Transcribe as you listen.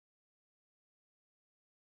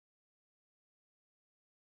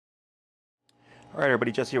All right,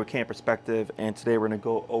 everybody, Jesse here with Camp Perspective, and today we're going to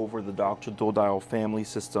go over the Dogtra dual dial family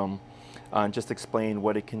system and just explain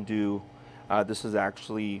what it can do. This is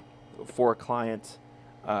actually for a client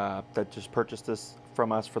that just purchased this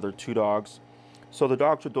from us for their two dogs. So the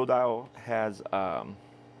Dogtra dual dial has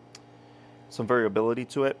some variability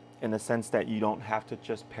to it in the sense that you don't have to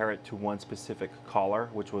just pair it to one specific collar,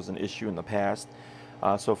 which was an issue in the past.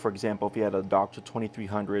 So for example, if you had a Dogtra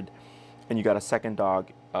 2300 and you got a second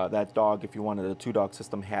dog, that dog, if you wanted a two-dog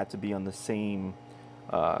system, had to be on the same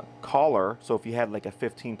collar. So if you had like a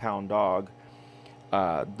 15-pound dog,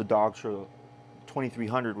 the Dogtra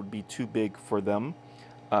 2300 would be too big for them.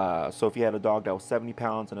 So if you had a dog that was 70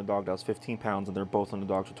 pounds and a dog that was 15 pounds and they're both on the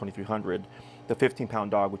Dogtra 2300, the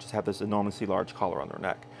 15-pound dog would just have this enormously large collar on their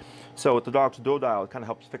neck. So with the Dogtra dual dial, it kind of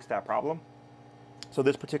helps fix that problem. So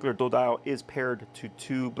this particular dual dial is paired to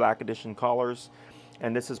two Black Edition collars,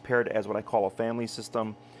 and this is paired as what I call a family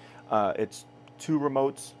system. It's two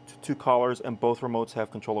remotes, two collars, and both remotes have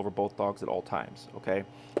control over both dogs at all times. Okay,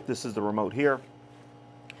 this is the remote here.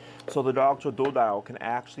 So the Dogtra dual dial can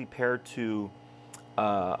actually pair to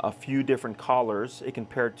a few different collars. It can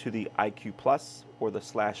pair to the IQ Plus or the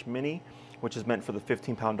Slash Mini, which is meant for the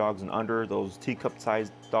 15-pound dogs and under, those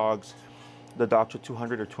teacup-sized dogs. The Dogtra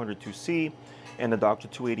 200 or 202C, and the Dogtra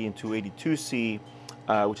 280 and 282C,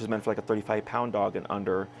 which is meant for like a 35-pound dog and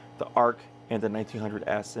under, the ARC and the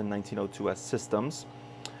 1900S and 1902S systems.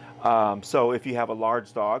 So if you have a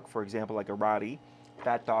large dog, for example, like a Rottie,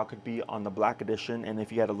 that dog could be on the Black Edition, and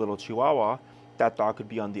if you had a little Chihuahua, that dog could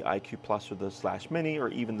be on the IQ Plus or the Slash Mini or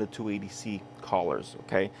even the 280C collars,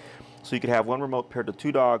 okay? So you could have one remote paired to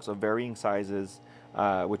two dogs of varying sizes,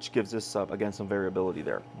 which gives us, again, some variability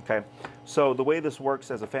there, okay? So the way this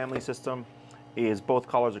works as a family system is both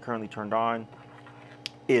collars are currently turned on,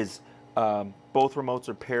 is both remotes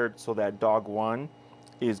are paired so that dog one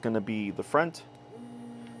is going to be the front.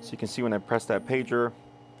 So you can see when I press that pager,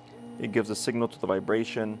 it gives a signal to the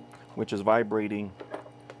vibration, which is vibrating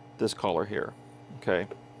this collar here, okay?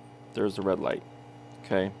 There's the red light,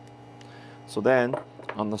 okay? So then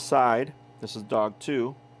on the side, this is dog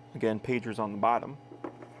two. Again, pager's on the bottom.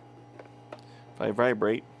 If I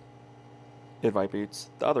vibrate, it vibrates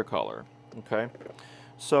the other collar, okay?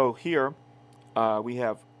 So here we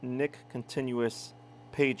have Nick continuous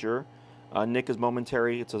pager. Nick is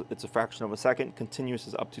momentary, it's a fraction of a second. Continuous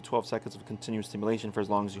is up to 12 seconds of continuous stimulation for as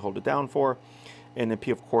long as you hold it down for. And then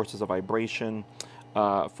P, of course, is a vibration.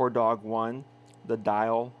 For dog one, the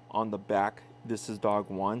dial on the back, this is dog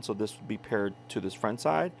one, so this would be paired to this front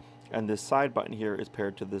side, and this side button here is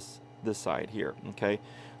paired to this side here, okay?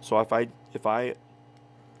 So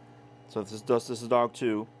so this is dog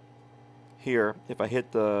two. Here, if I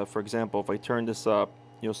hit the, for example, if I turn this up,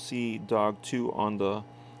 you'll see dog two on the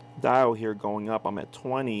dial here going up. I'm at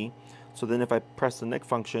 20. So then if I press the Nick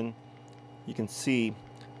function, you can see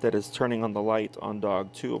that it's turning on the light on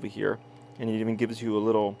dog two over here, and it even gives you a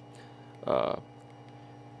little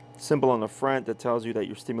symbol on the front that tells you that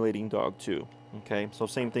you're stimulating dog two. Okay, so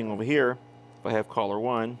same thing over here. If I have collar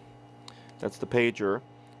one, that's the pager,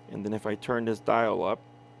 and then if I turn this dial up,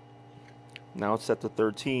 now it's set to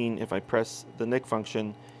 13. If I press the Nick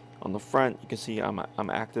function on the front, you can see I'm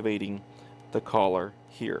activating the collar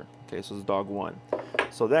here. Okay, so it's dog one.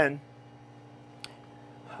 So then,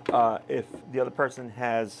 if the other person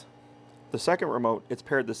has the second remote, it's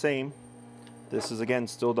paired the same. This is again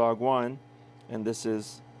still dog one, and this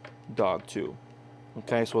is dog two.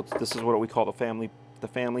 Okay, so this is what we call the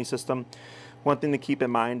family system. One thing to keep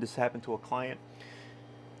in mind, this happened to a client,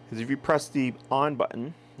 is if you press the on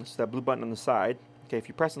button, this is that blue button on the side. Okay, if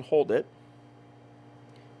you press and hold it,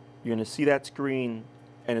 you're going to see that screen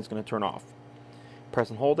and it's going to turn off. Press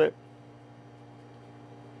and hold it.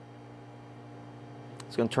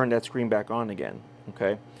 It's going to turn that screen back on again.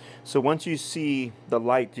 Okay, so once you see the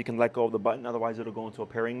light, you can let go of the button, otherwise it'll go into a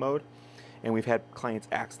pairing mode. And we've had clients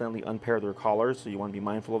accidentally unpair their collars, so you want to be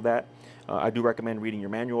mindful of that. I do recommend reading your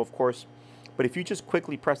manual, of course. But if you just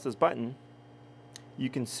quickly press this button, you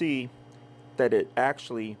can see that it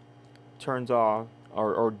actually turns off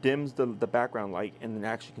or dims the background light, and then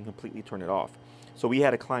actually can completely turn it off. So we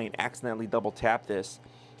had a client accidentally double tap this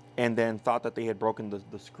and then thought that they had broken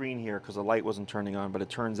the screen here because the light wasn't turning on, but it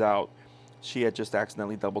turns out she had just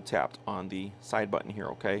accidentally double tapped on the side button here,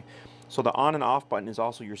 okay? So the on and off button is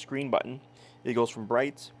also your screen button. It goes from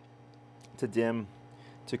bright to dim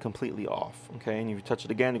to completely off, okay? And if you touch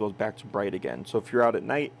it again, it goes back to bright again. So if you're out at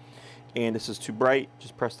night and this is too bright,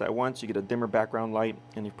 just press that once, you get a dimmer background light,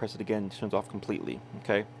 and you press it again, it turns off completely,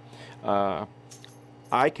 okay?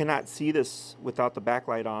 I cannot see this without the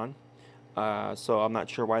backlight on, so I'm not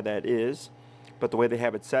sure why that is. but the way they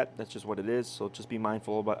have it set, that's just what it is. So just be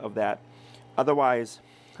mindful of that. Otherwise,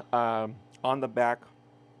 on the back,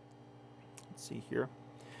 let's see here,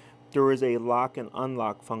 there is a lock and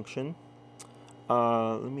unlock function.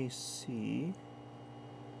 Let me see.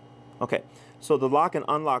 Okay, so the lock and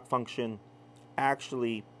unlock function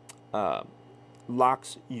actually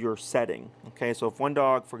locks your setting. Okay, so if one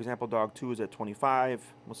dog, for example, dog 2 is at 25,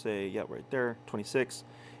 we'll say, yeah, right there, 26,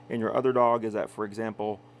 and your other dog is at, for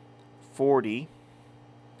example, 40.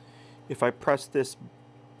 If I press this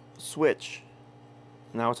switch,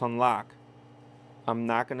 now it's on lock, I'm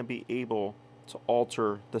not going to be able to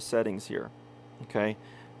alter the settings here. Okay,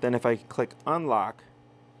 then if I click unlock,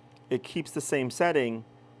 it keeps the same setting,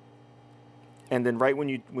 and then right when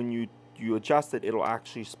you adjust it, it'll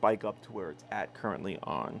actually spike up to where it's at currently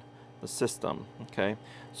on the system. Okay,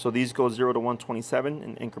 so these go 0 to 127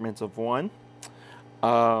 in increments of 1.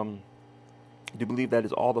 I do believe that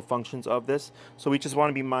is all the functions of this. So we just want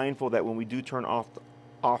to be mindful that when we do turn off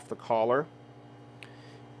the collar,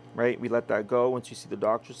 right, we let that go once you see the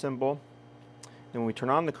Dogtra symbol. Then when we turn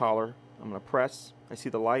on the collar, I'm going to press, I see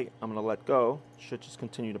the light, I'm going to let go, it should just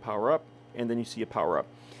continue to power up, and then you see it power up.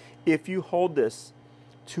 If you hold this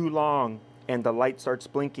too long and the light starts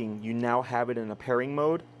blinking, you now have it in a pairing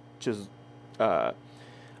mode. Just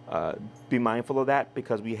be mindful of that,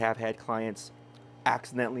 because we have had clients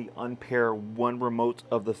accidentally unpair one remote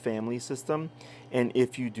of the family system, and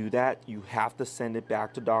if you do that, you have to send it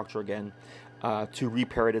back to Dogtra again to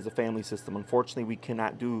repair it as a family system. Unfortunately, we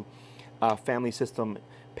cannot do family system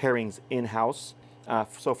pairings in-house.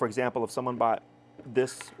 So for example, if someone bought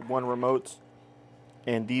this one remote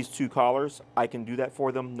and these two collars, I can do that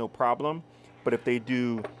for them, no problem. But if they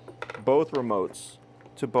do both remotes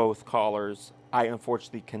to both collars, I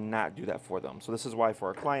unfortunately cannot do that for them. So this is why for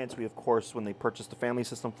our clients, we of course, when they purchase the family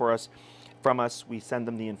system from us, we send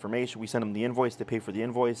them the information, we send them the invoice, they pay for the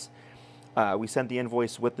invoice. We send the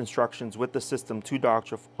invoice with instructions with the system to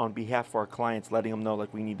Dogtra on behalf of our clients, letting them know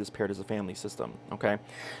like we need this paired as a family system. Okay,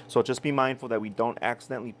 so just be mindful that we don't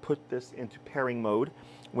accidentally put this into pairing mode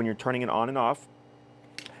when you're turning it on and off.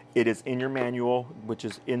 It is in your manual, which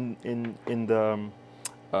is in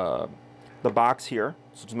the box here.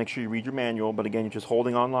 So just make sure you read your manual. But again, you're just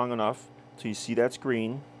holding on long enough till you see that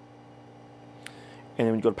screen, and then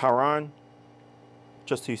when you go to power on,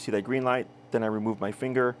 just till you see that green light, then I remove my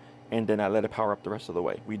finger, and then I let it power up the rest of the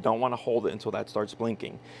way. We don't want to hold it until that starts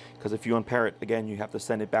blinking, because if you unpair it, again, you have to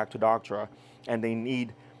send it back to Dogtra, and they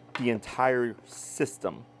need the entire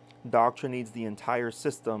system. Dogtra needs the entire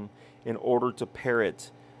system in order to pair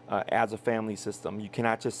it as a family system. You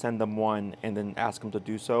cannot just send them one and then ask them to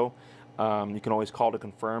do so. You can always call to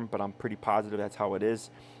confirm, but I'm pretty positive that's how it is.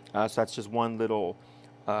 So that's just one little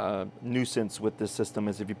nuisance with this system,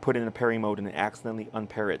 is if you put it in a pairing mode and accidentally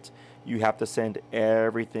unpair it, you have to send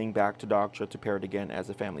everything back to Dogtra to pair it again as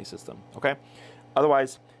a family system. Okay,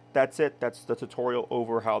 otherwise that's it. That's the tutorial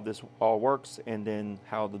over how this all works, and then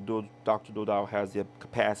how the Dogtra Dual Dial has the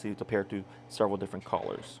capacity to pair to several different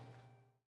collars.